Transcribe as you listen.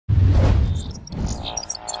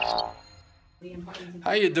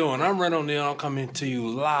How you doing? I'm Ren O'Neill. I'm coming to you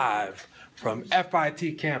live from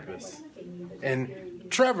FIT campus. And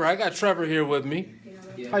Trevor, I got Trevor here with me.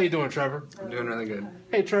 How you doing, Trevor? I'm doing really good.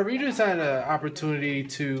 Hey, Trevor, you just had an opportunity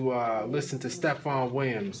to listen to Stephon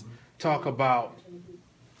Willliams talk about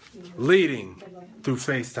leading through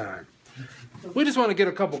Facetime. We just want to get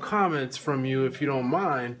a couple comments from you, if you don't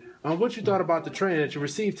mind, on what you thought about the training that you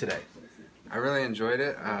received today. I really enjoyed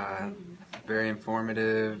it. Very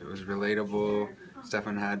informative. It was relatable.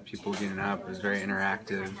 Stephon had people getting up. It was very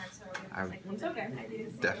interactive. I would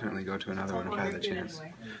definitely go to another one if I had the chance.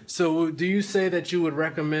 So do you say that you would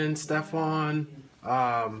recommend Stephon?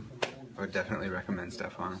 I would definitely recommend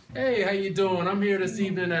Stephon. Hey, how you doing? I'm here this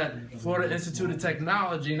evening at Florida Institute of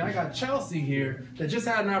Technology, and I got Chelsea here that just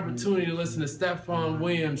had an opportunity to listen to Stephon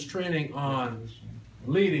Willliams' training on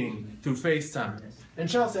leading through Facetime. And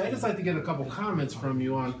Chelsea, I'd just like to get a couple comments from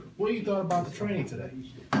you on what you thought about the training today.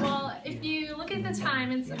 Well, if you look at the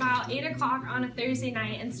time, it's about 8 o'clock on a Thursday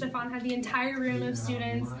night, and Stephon had the entire room of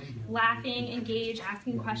students laughing, engaged,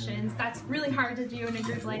 asking questions. That's really hard to do in a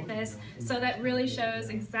group like this, so that really shows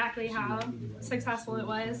exactly how successful it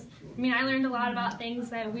was. I mean, I learned a lot about things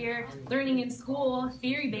that we're learning in school,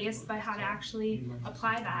 theory-based, but how to actually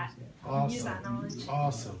apply that, use that knowledge.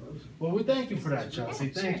 Awesome. Well, we thank you for that, Chelsea.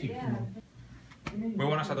 Thank you. Muy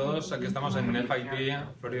buenas a todos, aquí estamos en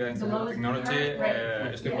FIT, Florida Institute of Technology.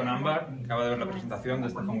 Estoy con Ámbar, que acaba de ver la presentación de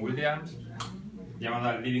Stephon Willliams,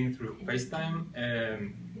 llamada Leading Through FaceTime,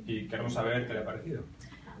 y queremos saber qué le ha parecido.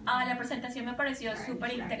 La presentación me pareció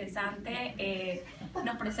súper interesante,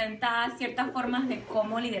 nos presenta ciertas formas de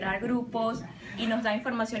cómo liderar grupos y nos da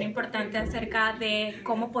información importante acerca de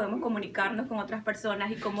cómo podemos comunicarnos con otras personas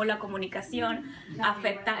y cómo la comunicación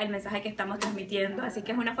afecta el mensaje que estamos transmitiendo. Así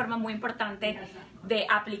que es una forma muy importante de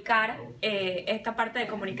aplicar esta parte de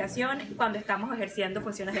comunicación cuando estamos ejerciendo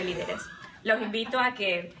funciones de líderes. Los invito a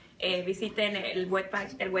que visiten el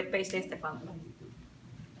webpage de Stephon.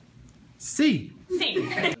 Sí. Sí.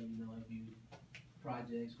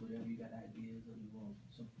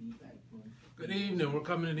 Good evening. We're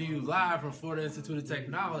coming to you live from Florida Institute of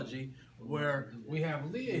Technology, where we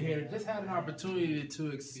have Leah here. Just had an opportunity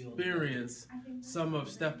to experience some of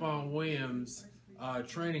Stephon Willliams'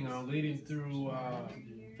 training on leading through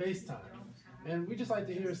FaceTime. And we just like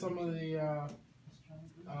to hear some of the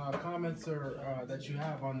comments that you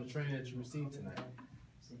have on the training that you received tonight.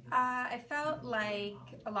 I felt like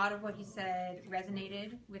a lot of what he said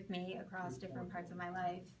resonated with me across different parts of my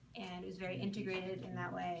life, and it was very integrated in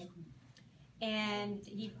that way. And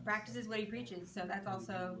he practices what he preaches, so that's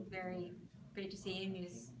also very great to see, and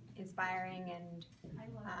he's inspiring, and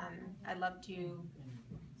I'd love to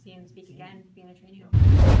see him speak again, be in a training.